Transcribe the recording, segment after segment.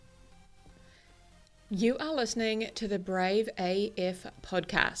You are listening to the Brave AF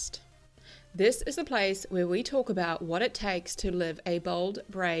podcast. This is the place where we talk about what it takes to live a bold,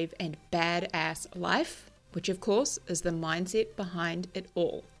 brave, and badass life, which of course is the mindset behind it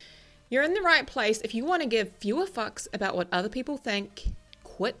all. You're in the right place if you want to give fewer fucks about what other people think,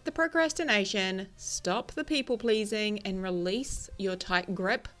 quit the procrastination, stop the people pleasing, and release your tight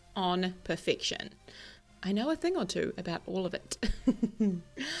grip on perfection. I know a thing or two about all of it.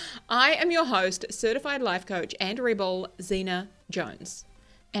 I am your host, certified life coach and rebel, Zena Jones.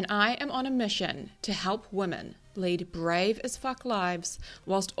 And I am on a mission to help women lead brave as fuck lives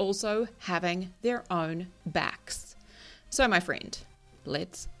whilst also having their own backs. So my friend,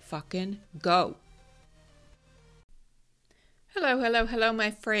 let's fucking go. Hello,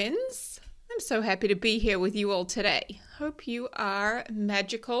 my friends. I'm so happy to be here with you all today. Hope you are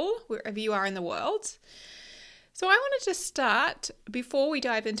magical wherever you are in the world. So I wanted to start, before we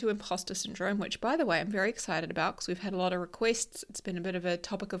dive into imposter syndrome, which by the way I'm very excited about because we've had a lot of requests. It's been a bit of a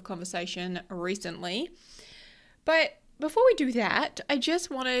topic of conversation recently. But before we do that, I just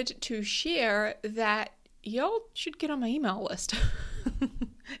wanted to share that y'all should get on my email list.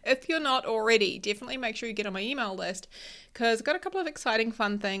 If you're not already, definitely make sure you get on my email list because I've got a couple of exciting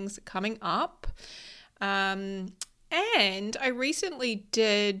fun things coming up. And I recently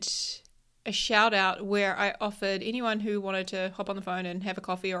did a shout out where I offered anyone who wanted to hop on the phone and have a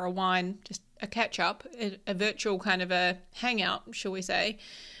coffee or a wine, just a catch up, a virtual kind of a hangout, shall we say.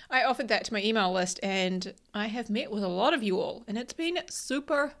 I offered that to my email list and I have met with a lot of you all and it's been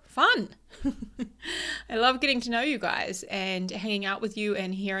super fun. I love getting to know you guys and hanging out with you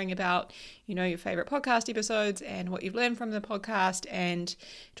and hearing about, your favorite podcast episodes and what you've learned from the podcast and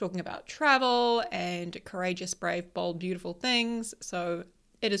talking about travel and courageous, brave, bold, beautiful things. So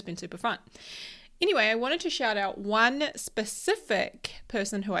it has been super fun. Anyway, I wanted to shout out one specific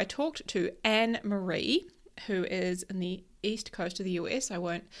person who I talked to, Anne Marie, who is in the east coast of the US. I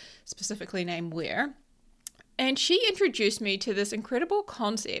won't specifically name where. And she introduced me to this incredible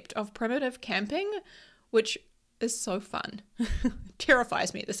concept of primitive camping, which is so fun.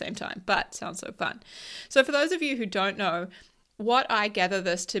 Terrifies me at the same time, but sounds so fun. So for those of you who don't know, what I gather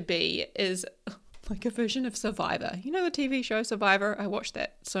this to be is like a version of Survivor. You know the TV show Survivor? I watched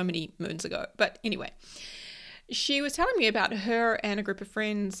that so many moons ago. But anyway, she was telling me about her and a group of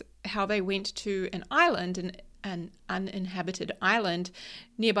friends, how they went to an island, an uninhabited island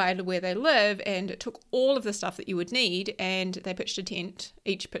nearby to where they live, and took all of the stuff that you would need, and they pitched a tent,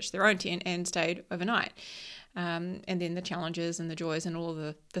 each pitched their own tent, and stayed overnight. And then the challenges and the joys and all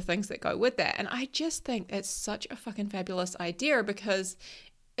of the things that go with that. And I just think it's such a fucking fabulous idea because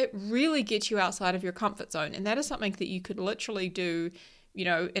it really gets you outside of your comfort zone. And that is something that you could literally do, in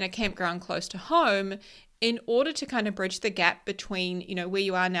a campground close to home in order to kind of bridge the gap between, where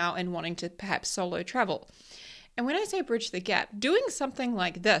you are now and wanting to perhaps solo travel. And when I say bridge the gap, doing something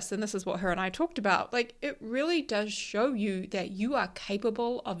like this, and this is what her and I talked about, like it really does show you that you are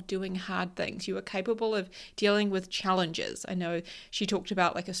capable of doing hard things. You are capable of dealing with challenges. I know she talked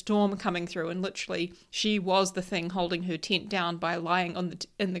about like a storm coming through and literally she was the thing holding her tent down by lying on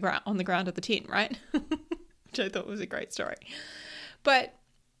the ground of the tent, right? Which I thought was a great story. But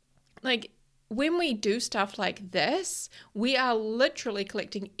like when we do stuff like this, we are literally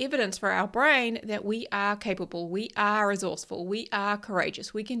collecting evidence for our brain that we are capable, we are resourceful, we are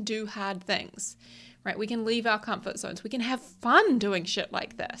courageous, we can do hard things, right? We can leave our comfort zones, we can have fun doing shit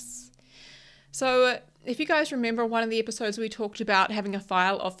like this. So if you guys remember one of the episodes we talked about having a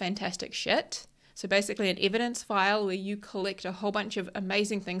file of fantastic shit, so basically an evidence file where you collect a whole bunch of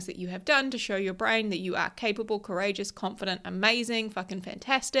amazing things that you have done to show your brain that you are capable, courageous, confident, amazing, fucking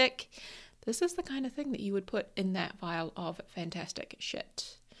fantastic. This is the kind of thing that you would put in that file of fantastic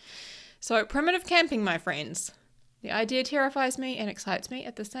shit. So primitive camping, my friends. The idea terrifies me and excites me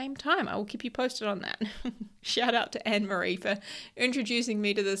at the same time. I will keep you posted on that. Shout out to Anne Marie for introducing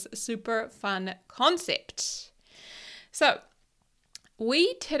me to this super fun concept. So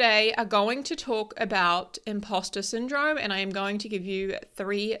we today are going to talk about imposter syndrome, and I am going to give you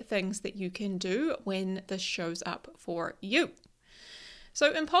 3 things that you can do when this shows up for you.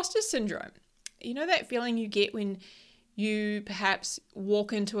 So imposter syndrome, that feeling you get when you perhaps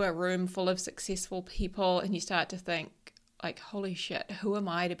walk into a room full of successful people and you start to think like, holy shit, who am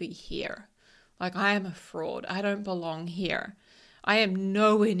I to be here? Like I am a fraud. I don't belong here. I am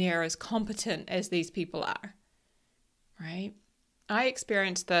nowhere near as competent as these people are, right? I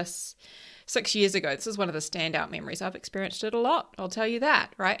experienced this 6 years ago. This is one of the standout memories. I've experienced it a lot. I'll tell you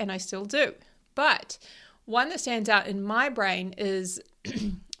that, right? And I still do. But one that stands out in my brain is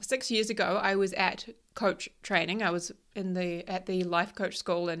 6 years ago, I was at coach training. I was at the life coach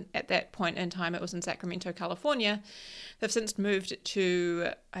school, and at that point in time it was in Sacramento, California. They've since moved to,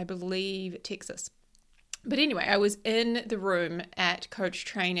 I believe, Texas. But anyway, I was in the room at coach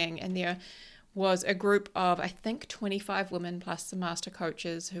training, and there was a group of, I think, 25 women plus some master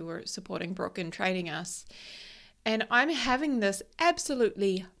coaches who were supporting Brooke and training us. And I'm having this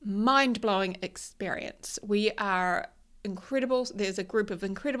absolutely mind-blowing experience. We are incredible. There's a group of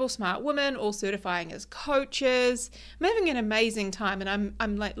incredible smart women all certifying as coaches. I'm having an amazing time, and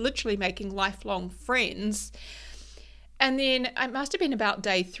I'm like literally making lifelong friends. And then it must have been about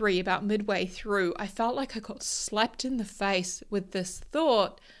day 3, about midway through, I felt like I got slapped in the face with this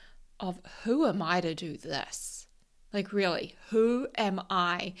thought of, who am I to do this? Like, really, who am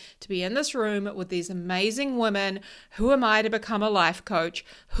I to be in this room with these amazing women? Who am I to become a life coach?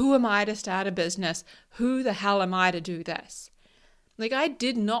 Who am I to start a business? Who the hell am I to do this? Like, I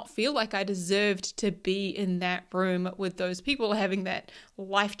did not feel like I deserved to be in that room with those people having that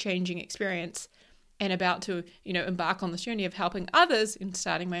life-changing experience and about to, embark on this journey of helping others in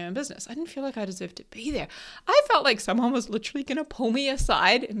starting my own business. I didn't feel like I deserved to be there. I felt like someone was literally going to pull me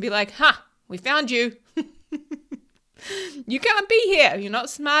aside and be like, we found you. You can't be here. You're not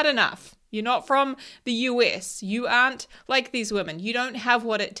smart enough. You're not from the US. You aren't like these women. You don't have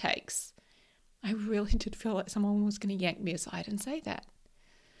what it takes. I really did feel like someone was going to yank me aside and say that.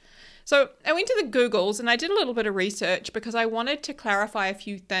 So I went to the Googles and I did a little bit of research because I wanted to clarify a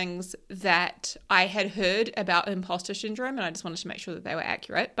few things that I had heard about imposter syndrome, and I just wanted to make sure that they were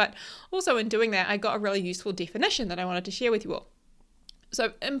accurate. But also in doing that, I got a really useful definition that I wanted to share with you all.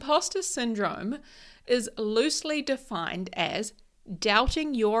 So imposter syndrome is loosely defined as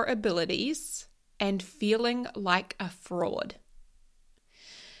doubting your abilities and feeling like a fraud.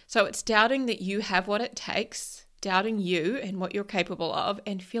 So it's doubting that you have what it takes, doubting you and what you're capable of,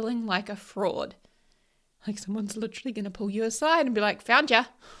 and feeling like a fraud. Like someone's literally going to pull you aside and be like, found ya.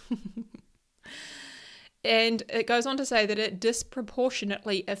 And it goes on to say that it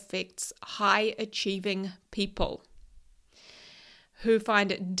disproportionately affects high-achieving people who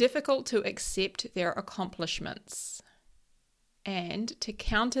find it difficult to accept their accomplishments. And to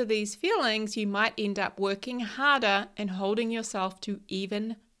counter these feelings, you might end up working harder and holding yourself to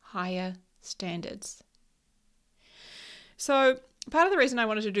even higher standards. So part of the reason I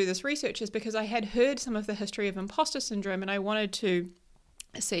wanted to do this research is because I had heard some of the history of imposter syndrome, and I wanted to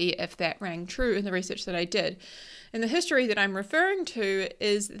see if that rang true in the research that I did. And the history that I'm referring to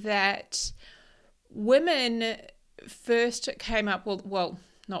is that women first came up with, well,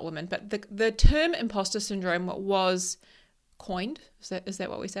 not women, but the term imposter syndrome was coined. Is that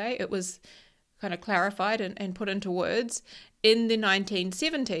what we say? It was kind of clarified and put into words in the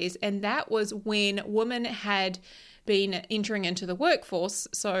 1970s. And that was when women had been entering into the workforce.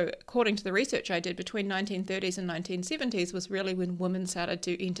 So according to the research I did, between 1930s and 1970s was really when women started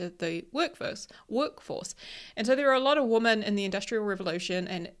to enter the workforce. And so there were a lot of women in the Industrial Revolution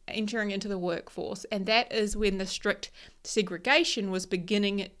and entering into the workforce. And that is when the strict segregation was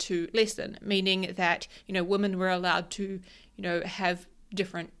beginning to lessen, meaning that, women were allowed to, have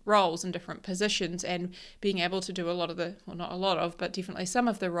different roles and different positions, and being able to do a lot of the, well, not a lot of, but definitely some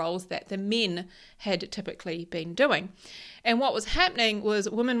of the roles that the men had typically been doing. And what was happening was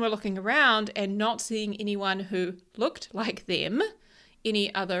women were looking around and not seeing anyone who looked like them,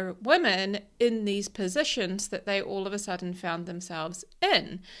 any other women in these positions that they all of a sudden found themselves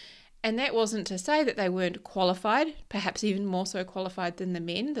in. And that wasn't to say that they weren't qualified, perhaps even more so qualified than the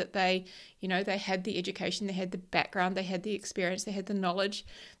men, that they, they had the education, they had the background, they had the experience, they had the knowledge,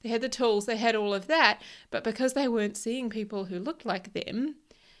 they had the tools, they had all of that. But because they weren't seeing people who looked like them,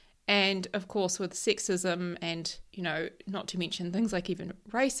 and of course with sexism and, not to mention things like even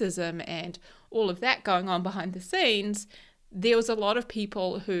racism and all of that going on behind the scenes, there was a lot of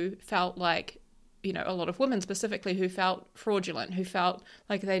people who felt like, a lot of women specifically who felt fraudulent, who felt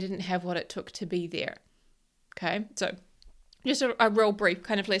like they didn't have what it took to be there. Okay, so just a real brief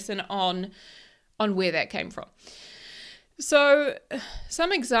kind of lesson on where that came from. So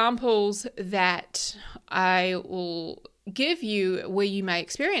some examples that I will give you where you may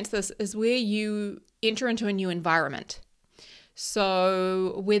experience this is where you enter into a new environment.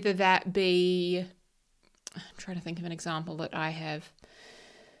 So whether that be, I'm trying to think of an example that I have.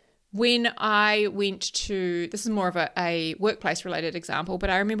 When I went to, this is more of a workplace related example, but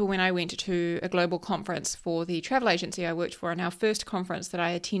I remember when I went to a global conference for the travel agency I worked for, and our first conference that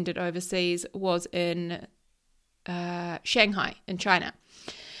I attended overseas was in Shanghai in China.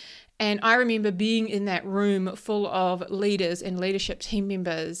 And I remember being in that room full of leaders and leadership team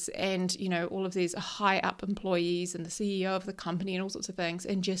members and, all of these high up employees and the CEO of the company and all sorts of things,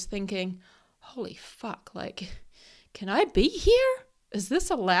 and just thinking, holy fuck, like, can I be here? Is this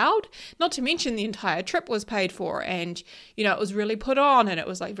allowed? Not to mention the entire trip was paid for, and, it was really put on, and it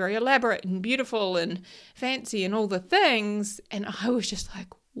was like very elaborate and beautiful and fancy and all the things. And I was just like,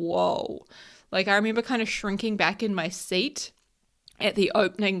 whoa. Like, I remember kind of shrinking back in my seat at the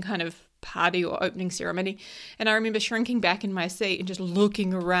opening kind of party or opening ceremony. And I remember shrinking back in my seat and just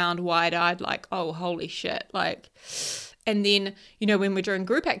looking around wide-eyed like, oh, holy shit. Like, and then, when we're doing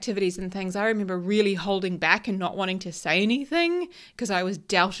group activities and things, I remember really holding back and not wanting to say anything because I was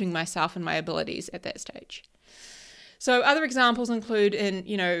doubting myself and my abilities at that stage. So other examples include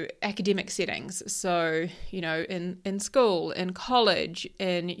in, academic settings. So, in school, in college,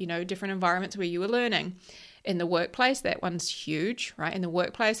 in, different environments where you were learning. In the workplace, that one's huge, right? In the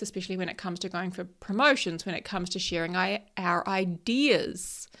workplace, especially when it comes to going for promotions, when it comes to sharing our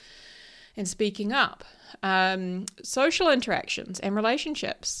ideas and speaking up. Social interactions and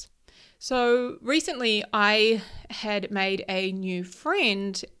relationships. So recently I had made a new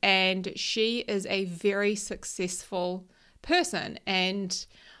friend, and she is a very successful person, and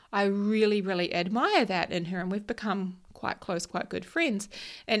I really, really admire that in her, and we've become quite close, quite good friends.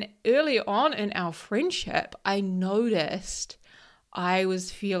 And early on in our friendship, I noticed I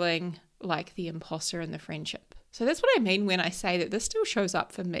was feeling like the imposter in the friendship. So that's what I mean when I say that this still shows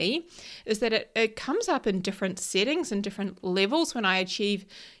up for me, is that it comes up in different settings and different levels when I achieve,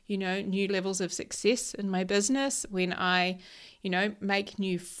 new levels of success in my business, when I, make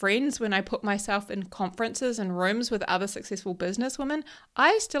new friends, when I put myself in conferences and rooms with other successful businesswomen.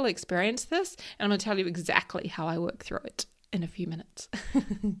 I still experience this, and I'm going to tell you exactly how I work through it in a few minutes.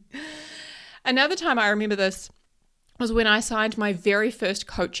 Another time I remember this was when I signed my very first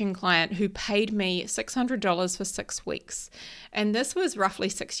coaching client, who paid me $600 for 6 weeks. And this was roughly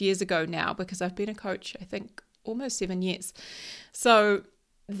 6 years ago now, because I've been a coach, I think, almost 7 years. So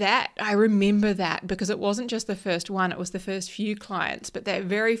that, I remember that because it wasn't just the first one, it was the first few clients, but that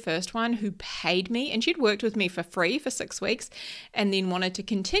very first one who paid me, and she'd worked with me for free for 6 weeks and then wanted to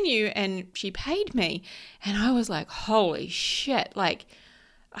continue, and she paid me. And I was like, holy shit, like,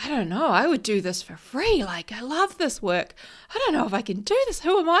 I don't know, I would do this for free. Like, I love this work. I don't know if I can do this.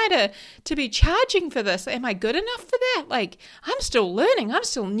 Who am I to be charging for this? Am I good enough for that? Like, I'm still learning. I'm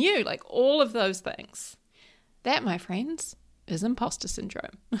still new. Like, all of those things. That, my friends, is imposter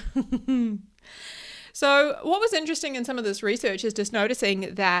syndrome. So what was interesting in some of this research is just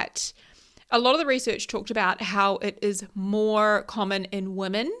noticing that a lot of the research talked about how it is more common in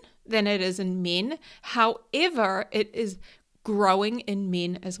women than it is in men. However, it is growing in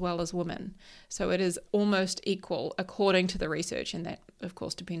men as well as women. So it is almost equal according to the research, and that of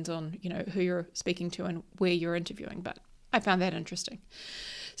course depends on, who you're speaking to and where you're interviewing, but I found that interesting.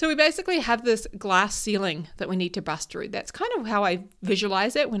 So we basically have this glass ceiling that we need to bust through. That's kind of how I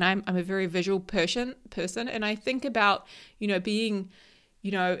visualize it when I'm a very visual person, and I think about, being,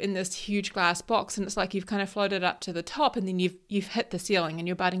 in this huge glass box, and it's like you've kind of floated up to the top, and then you've hit the ceiling and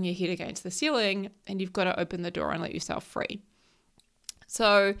you're butting your head against the ceiling, and you've got to open the door and let yourself free.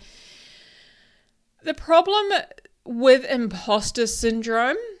 So the problem with imposter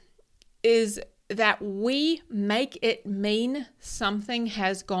syndrome is that we make it mean something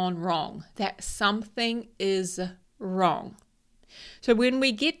has gone wrong, that something is wrong. So when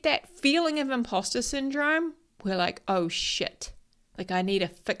we get that feeling of imposter syndrome, we're like, oh shit, like I need to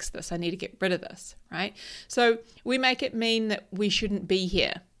fix this. I need to get rid of this, right? So we make it mean that we shouldn't be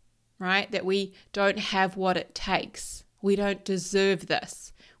here, right? That we don't have what it takes. We don't deserve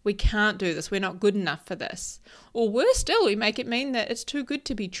this. We can't do this. We're not good enough for this. Or worse still, we make it mean that it's too good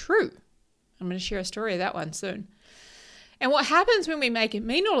to be true. I'm going to share a story of that one soon. And what happens when we make it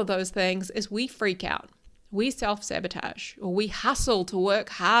mean all of those things is we freak out. We self-sabotage, or we hustle to work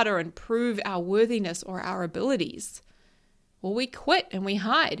harder and prove our worthiness or our abilities. Or we quit and we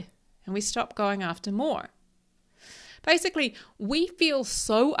hide and we stop going after more. Basically, we feel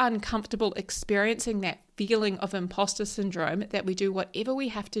so uncomfortable experiencing that feeling of imposter syndrome that we do whatever we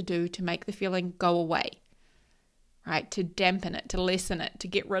have to do to make the feeling go away, right? To dampen it, to lessen it, to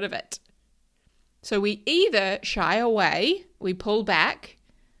get rid of it. So we either shy away, we pull back,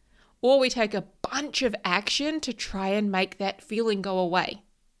 or we take a bunch of action to try and make that feeling go away.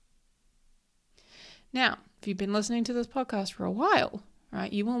 Now, if you've been listening to this podcast for a while,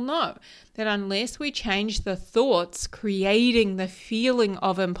 right, you will know that unless we change the thoughts creating the feeling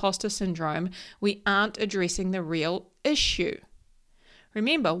of imposter syndrome, we aren't addressing the real issue.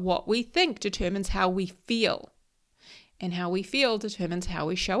 Remember, what we think determines how we feel, and how we feel determines how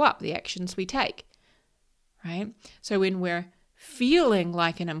we show up, the actions we take, right? So when we're feeling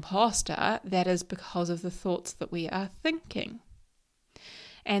like an imposter, that is because of the thoughts that we are thinking.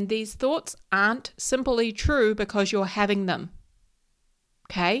 And these thoughts aren't simply true because you're having them.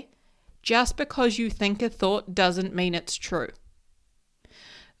 Okay? Just because you think a thought doesn't mean it's true.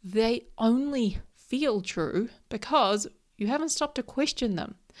 They only feel true because you haven't stopped to question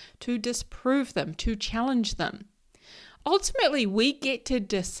them, to disprove them, to challenge them. Ultimately, we get to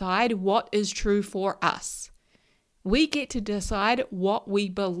decide what is true for us. We get to decide what we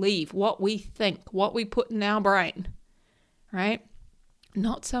believe, what we think, what we put in our brain, right?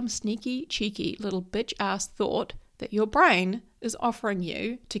 Not some sneaky, cheeky little bitch-ass thought that your brain is offering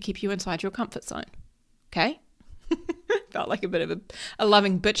you to keep you inside your comfort zone, okay? Felt like a bit of a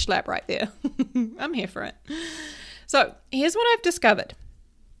loving bitch slap right there. I'm here for it. So here's what I've discovered.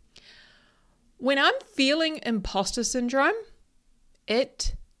 When I'm feeling imposter syndrome,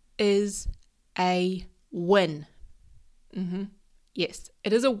 it is a win. Yes,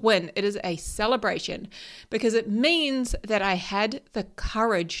 it is a win. It is a celebration because it means that I had the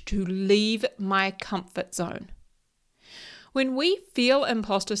courage to leave my comfort zone. When we feel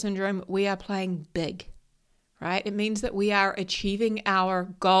imposter syndrome, we are playing big, right? It means that we are achieving our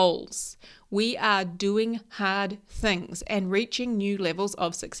goals. We are doing hard things and reaching new levels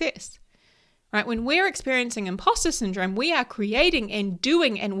of success. Right? When we're experiencing imposter syndrome, we are creating and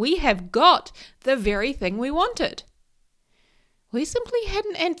doing, and we have got the very thing we wanted. We simply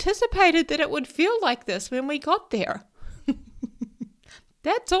hadn't anticipated that it would feel like this when we got there.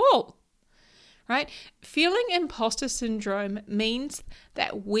 That's all. Right? Feeling imposter syndrome means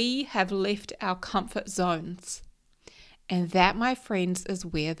that we have left our comfort zones. And that, my friends, is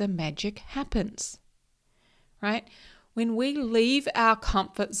where the magic happens. Right? When we leave our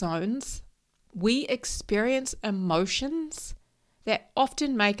comfort zones, we experience emotions that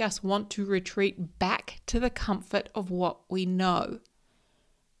often make us want to retreat back to the comfort of what we know.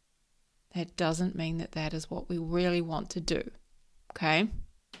 That doesn't mean that that is what we really want to do. Okay?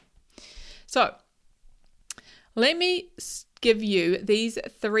 So, let me give you these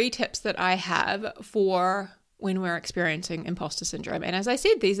 3 tips that I have for when we're experiencing imposter syndrome. And as I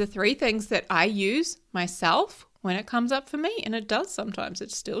said, these are 3 things that I use myself when it comes up for me, and it does sometimes.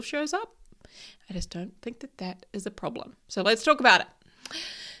 It still shows up. I just don't think that that is a problem. So let's talk about it.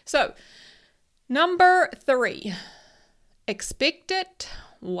 So, number 3, expect it,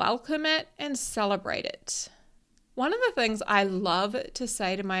 welcome it, and celebrate it. One of the things I love to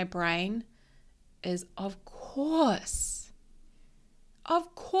say to my brain is, of course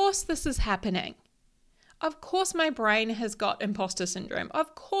this is happening. Of course my brain has got imposter syndrome.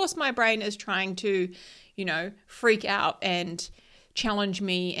 Of course my brain is trying to, freak out and challenge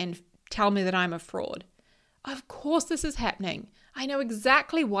me and tell me that I'm a fraud. Of course this is happening. I know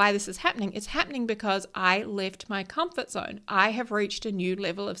exactly why this is happening. It's happening because I left my comfort zone. I have reached a new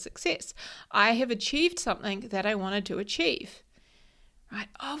level of success. I have achieved something that I wanted to achieve. Right?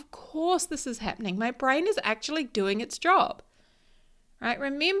 Of course this is happening. My brain is actually doing its job. Right?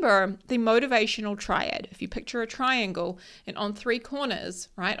 Remember the motivational triad. If you picture a triangle and on 3 corners,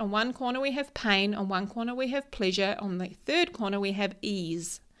 right? On one corner we have pain, on one corner we have pleasure, on the third corner we have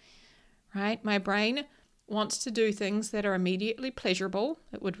ease. Right? My brain wants to do things that are immediately pleasurable.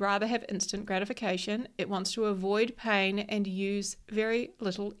 It would rather have instant gratification. It wants to avoid pain and use very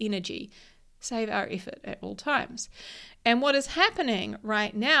little energy. Save our effort at all times. And what is happening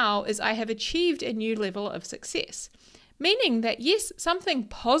right now is I have achieved a new level of success. Meaning that yes, something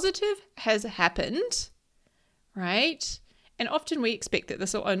positive has happened, right? And often we expect that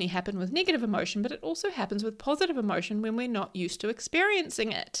this will only happen with negative emotion, but it also happens with positive emotion when we're not used to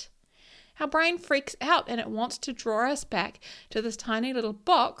experiencing it. Our brain freaks out and it wants to draw us back to this tiny little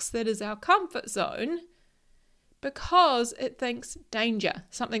box that is our comfort zone because it thinks danger,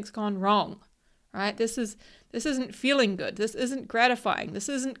 something's gone wrong, right? This isn't feeling good. This isn't gratifying. This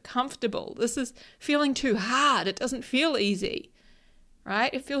isn't comfortable. This is feeling too hard. It doesn't feel easy,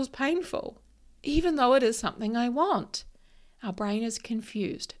 right? It feels painful, even though it is something I want. Our brain is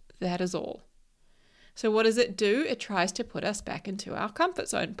confused. That is all. So what does it do? It tries to put us back into our comfort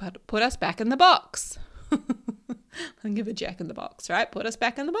zone, put us back in the box. I'll give a jack in the box, right? Put us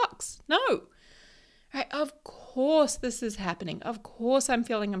back in the box. No. Right? Of course this is happening. Of course I'm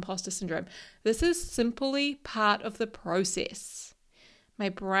feeling imposter syndrome. This is simply part of the process. My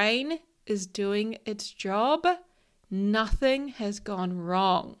brain is doing its job. Nothing has gone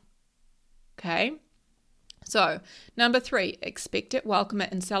wrong. Okay? So, number 3, expect it, welcome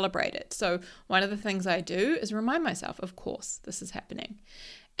it, and celebrate it. So, one of the things I do is remind myself, of course, this is happening.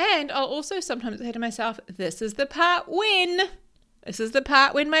 And I'll also sometimes say to myself, this is the part when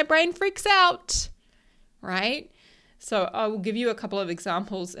my brain freaks out, right? So, I will give you a couple of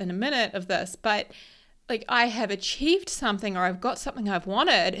examples in a minute of this, but like I have achieved something or I've got something I've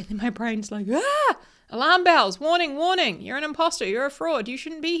wanted, and then my brain's like, alarm bells, warning, warning, you're an imposter, you're a fraud, you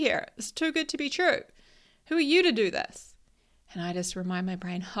shouldn't be here. It's too good to be true. Who are you to do this? And I just remind my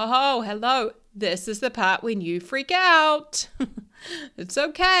brain, oh, hello, this is the part when you freak out. It's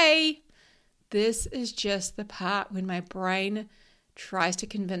okay. This is just the part when my brain tries to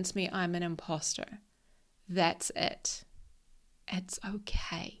convince me I'm an imposter. That's it. It's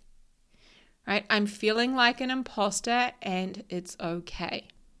okay. Right? I'm feeling like an imposter and it's okay.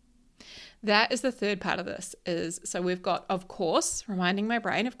 That is the third part of this so we've got, of course, reminding my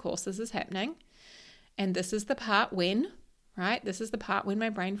brain, of course, this is happening. And this is the part when, right? This is the part when my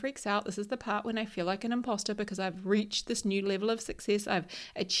brain freaks out. This is the part when I feel like an imposter because I've reached this new level of success. I've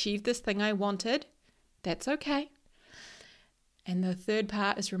achieved this thing I wanted. That's okay. And the third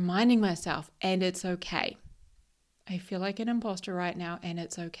part is reminding myself, and it's okay. I feel like an imposter right now, and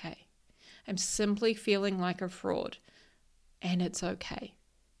it's okay. I'm simply feeling like a fraud, and it's okay.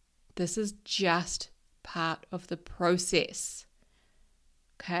 This is just part of the process.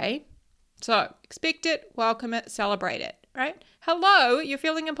 Okay? So expect it, welcome it, celebrate it, right? Hello, you're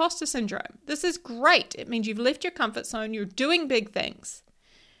feeling imposter syndrome. This is great. It means you've left your comfort zone. You're doing big things,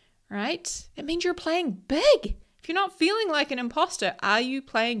 right? It means you're playing big. If you're not feeling like an imposter, are you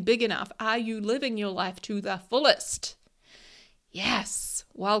playing big enough? Are you living your life to the fullest? Yes,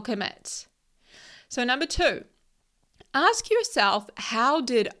 welcome it. So number 2, ask yourself, how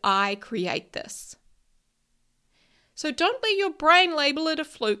did I create this? So don't let your brain label it a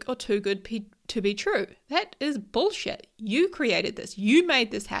fluke or too good to be true. That is bullshit. You created this. You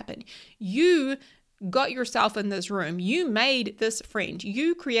made this happen. You got yourself in this room. You made this friend.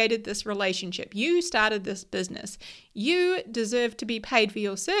 You created this relationship. You started this business. You deserve to be paid for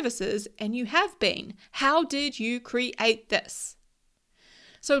your services, and you have been. How did you create this?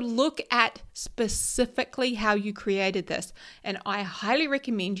 So look at specifically how you created this. And I highly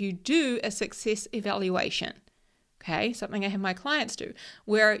recommend you do a success evaluation. Okay, something I have my clients do,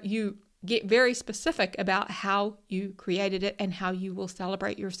 where you get very specific about how you created it and how you will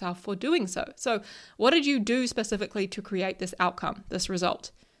celebrate yourself for doing so. So what did you do specifically to create this outcome, this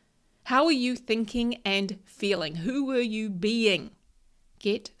result? How are you thinking and feeling? Who were you being?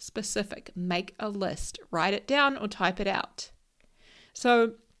 Get specific. Make a list. Write it down or type it out.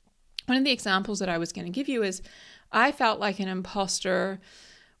 So one of the examples that I was going to give you is I felt like an imposter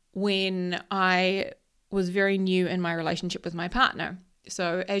when I was very new in my relationship with my partner.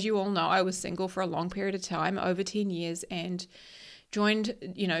 So as you all know, I was single for a long period of time, over 10 years, and joined,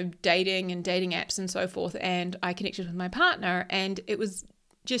 dating and dating apps and so forth. And I connected with my partner, and it was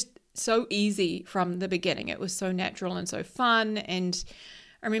just so easy from the beginning. It was so natural and so fun. And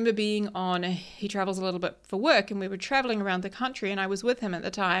I remember he travels a little bit for work, and we were traveling around the country, and I was with him at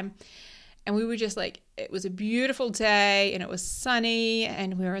the time. And we were just like, it was a beautiful day and it was sunny,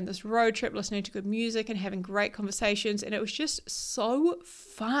 and we were in this road trip listening to good music and having great conversations, and it was just so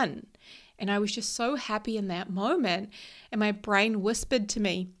fun. And I was just so happy in that moment. And my brain whispered to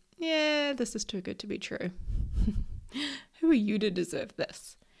me, yeah, this is too good to be true. Who are you to deserve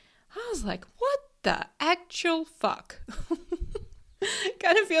this? I was like, what the actual fuck?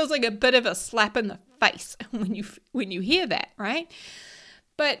 Kind of feels like a bit of a slap in the face when you hear that, right?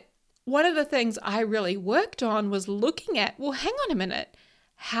 But one of the things I really worked on was looking at, well, hang on a minute.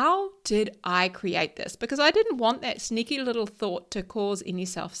 How did I create this? Because I didn't want that sneaky little thought to cause any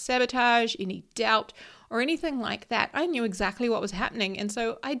self-sabotage, any doubt, or anything like that. I knew exactly what was happening, and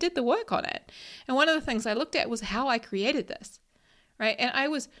so I did the work on it. And one of the things I looked at was how I created this, right? And I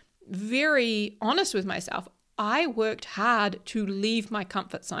was very honest with myself. I worked hard to leave my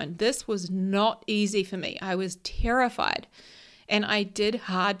comfort zone. This was not easy for me. I was terrified. And I did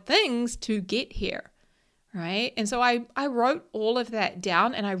hard things to get here, right? And so I wrote all of that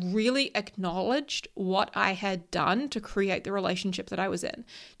down, and I really acknowledged what I had done to create the relationship that I was in,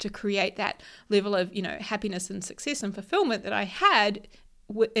 to create that level of, happiness and success and fulfillment that I had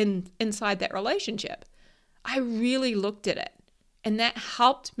inside that relationship. I really looked at it, and that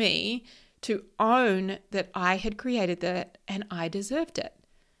helped me to own that I had created that and I deserved it.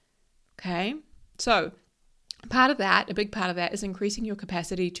 Okay? So a big part of that is increasing your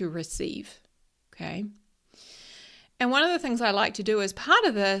capacity to receive, okay? And one of the things I like to do as part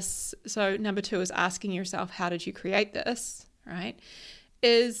of this, so number 2 is asking yourself, how did you create this, right?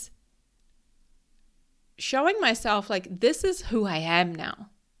 Is showing myself like, this is who I am now.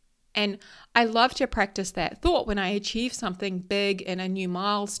 And I love to practice that thought when I achieve something big in a new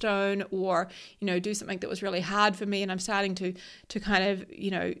milestone, or, do something that was really hard for me and I'm starting to kind of,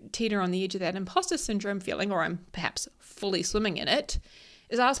 teeter on the edge of that imposter syndrome feeling, or I'm perhaps fully swimming in it,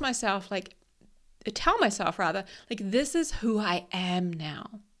 is ask myself, like, tell myself rather, like, this is who I am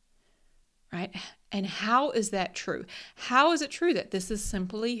now, right? And how is that true? How is it true that this is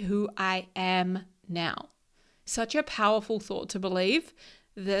simply who I am now? Such a powerful thought to believe.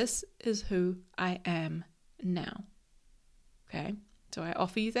 This is who I am now. Okay, so I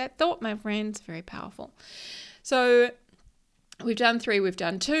offer you that thought, my friends. Very powerful. So we've done 3, we've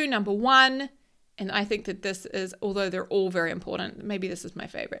done 2. Number 1, and I think that this is, although they're all very important, maybe this is my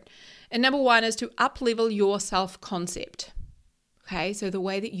favorite. And number 1 is to up-level your self-concept. Okay, so the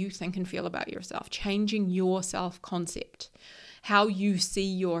way that you think and feel about yourself, changing your self-concept, how you see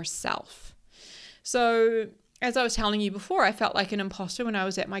yourself. So as I was telling you before, I felt like an imposter when I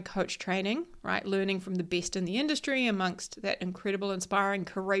was at my coach training, right? Learning from the best in the industry amongst that incredible, inspiring,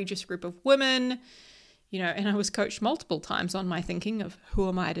 courageous group of women, and I was coached multiple times on my thinking of who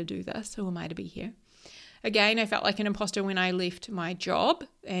am I to do this? Who am I to be here? Again, I felt like an imposter when I left my job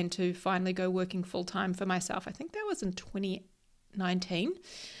and to finally go working full-time for myself. I think that was in 2019.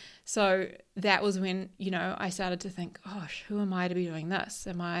 So that was when, I started to think, gosh, who am I to be doing this?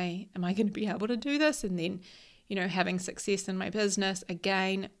 Am I going to be able to do this? And then, having success in my business,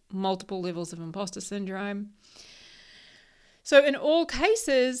 again, multiple levels of imposter syndrome. So in all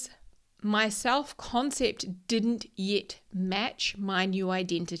cases, my self-concept didn't yet match my new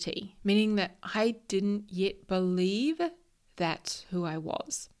identity, meaning that I didn't yet believe that's who I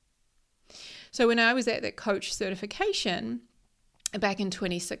was. So when I was at that coach certification back in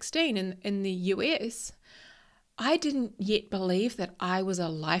 2016 in the US, I didn't yet believe that I was a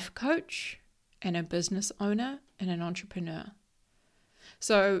life coach and a business owner and an entrepreneur.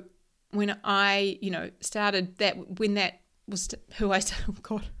 So when I, started that, when that was who I said, oh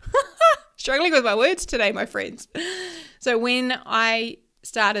God, struggling with my words today, my friends. So when I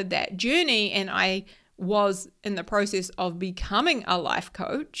started that journey and I was in the process of becoming a life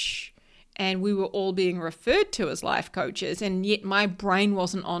coach, and we were all being referred to as life coaches, and yet my brain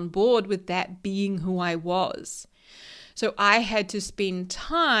wasn't on board with that being who I was. So I had to spend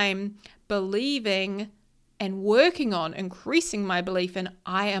time believing and working on increasing my belief in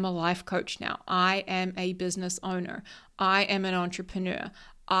I am a life coach now. I am a business owner. I am an entrepreneur.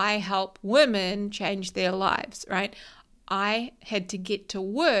 I help women change their lives, right? I had to get to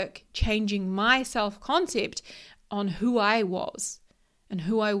work changing my self-concept on who I was and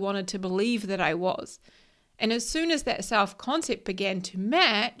who I wanted to believe that I was. And as soon as that self-concept began to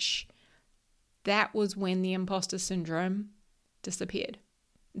match, that was when the imposter syndrome disappeared.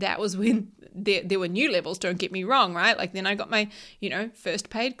 That was when there were new levels, don't get me wrong, right? Like then I got my, first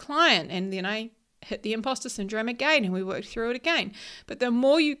paid client, and then I hit the imposter syndrome again, and we worked through it again. But the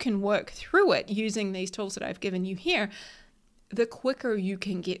more you can work through it using these tools that I've given you here, the quicker you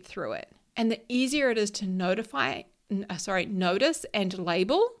can get through it. And the easier it is to notice and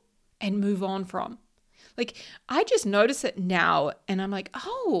label and move on from. Like I just notice it now and I'm like,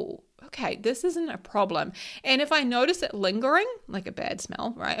 oh, okay, this isn't a problem. And if I notice it lingering, like a bad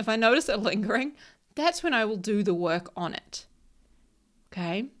smell, right? If I notice it lingering, that's when I will do the work on it.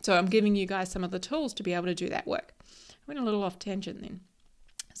 Okay, so I'm giving you guys some of the tools to be able to do that work. I went a little off tangent then.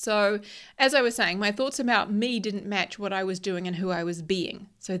 So as I was saying, my thoughts about me didn't match what I was doing and who I was being.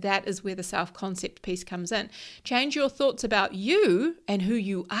 So that is where the self-concept piece comes in. Change your thoughts about you and who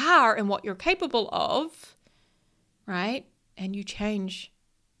you are and what you're capable of, right? And you change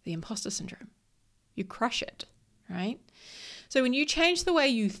the imposter syndrome. You crush it, right? So when you change the way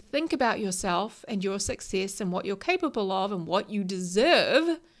you think about yourself and your success and what you're capable of and what you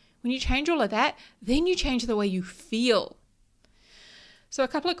deserve, when you change all of that, then you change the way you feel. So a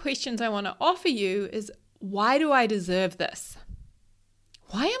couple of questions I want to offer you is, why do I deserve this?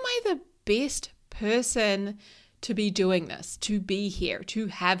 Why am I the best person to be doing this, to be here, to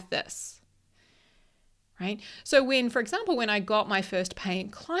have this? Right? So for example, when I got my first paying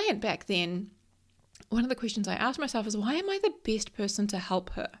client back then, one of the questions I asked myself is, why am I the best person to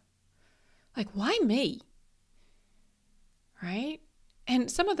help her? Like, why me? Right?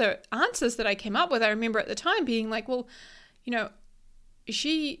 And some of the answers that I came up with, I remember at the time being like, well,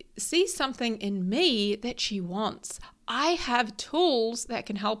 she sees something in me that she wants. I have tools that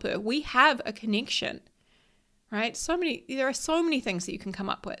can help her. We have a connection, right? There are so many things that you can come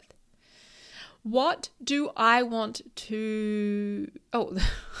up with. What do I want to,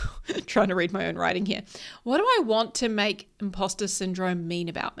 trying to read my own writing here. What do I want to make imposter syndrome mean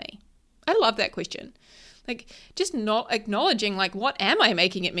about me? I love that question. Like, just not acknowledging, like, what am I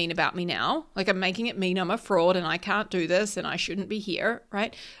making it mean about me now? Like, I'm making it mean I'm a fraud and I can't do this and I shouldn't be here,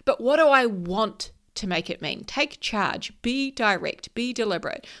 right? But what do I want to make it mean? Take charge, be direct, be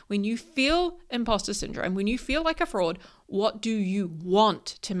deliberate. When you feel imposter syndrome, when you feel like a fraud, what do you want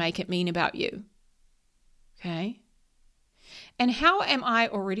to make it mean about you? Okay. And how am I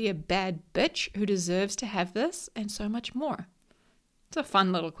already a bad bitch who deserves to have this and so much more? It's a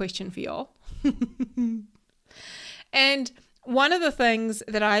fun little question for y'all. And one of the things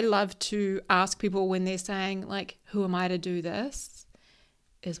that I love to ask people when they're saying, like, who am I to do this?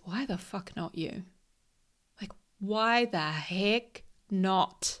 Is why the fuck not you? Like, why the heck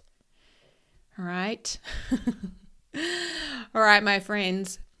not? All right. All right, my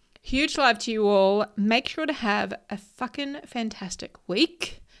friends. Huge love to you all. Make sure to have a fucking fantastic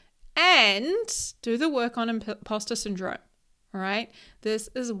week and do the work on imposter syndrome. All right. This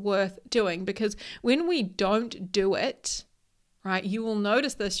is worth doing because when we don't do it, right, you will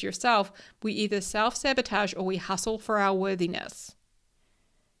notice this yourself. We either self-sabotage or we hustle for our worthiness.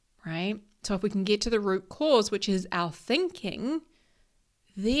 Right. So if we can get to the root cause, which is our thinking,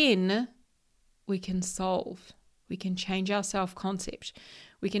 then we can solve. We can change our self-concept.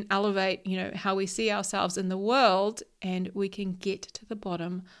 We can elevate, how we see ourselves in the world, and we can get to the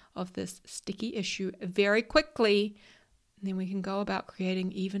bottom of this sticky issue very quickly. And then we can go about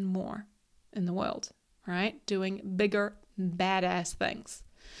creating even more in the world, right? Doing bigger, badass things.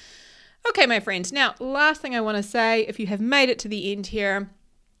 Okay, my friends. Now, last thing I want to say, if you have made it to the end here,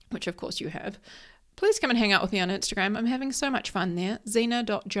 which of course you have, please come and hang out with me on Instagram. I'm having so much fun there.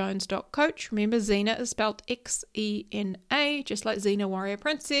 Xena.jones.coach. Remember, Xena is spelled Xena, just like Xena Warrior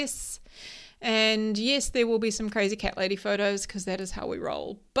Princess. And yes, there will be some crazy cat lady photos because that is how we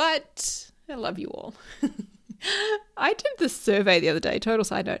roll. But I love you all. I did this survey the other day, total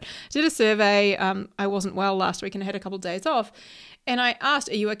side note. I did a survey. I wasn't well last week and I had a couple of days off. And I asked,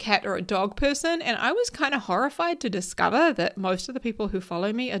 are you a cat or a dog person? And I was kind of horrified to discover that most of the people who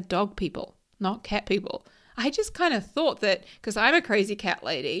follow me are dog people, not cat people. I just kind of thought that because I'm a crazy cat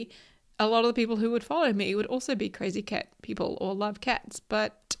lady, a lot of the people who would follow me would also be crazy cat people or love cats.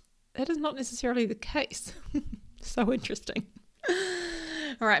 But that is not necessarily the case. So interesting.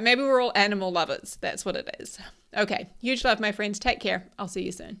 All right, maybe we're all animal lovers. That's what it is. Okay, huge love, my friends. Take care. I'll see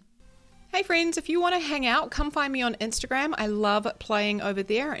you soon. Hey friends, if you want to hang out, come find me on Instagram. I love playing over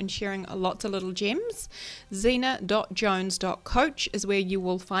there and sharing lots of little gems. Xena.jones.coach is where you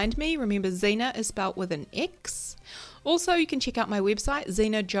will find me. Remember, Xena is spelled with an X. Also, you can check out my website,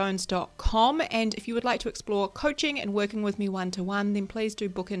 xenajones.com. And if you would like to explore coaching and working with me one-to-one, then please do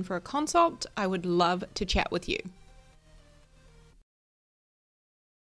book in for a consult. I would love to chat with you.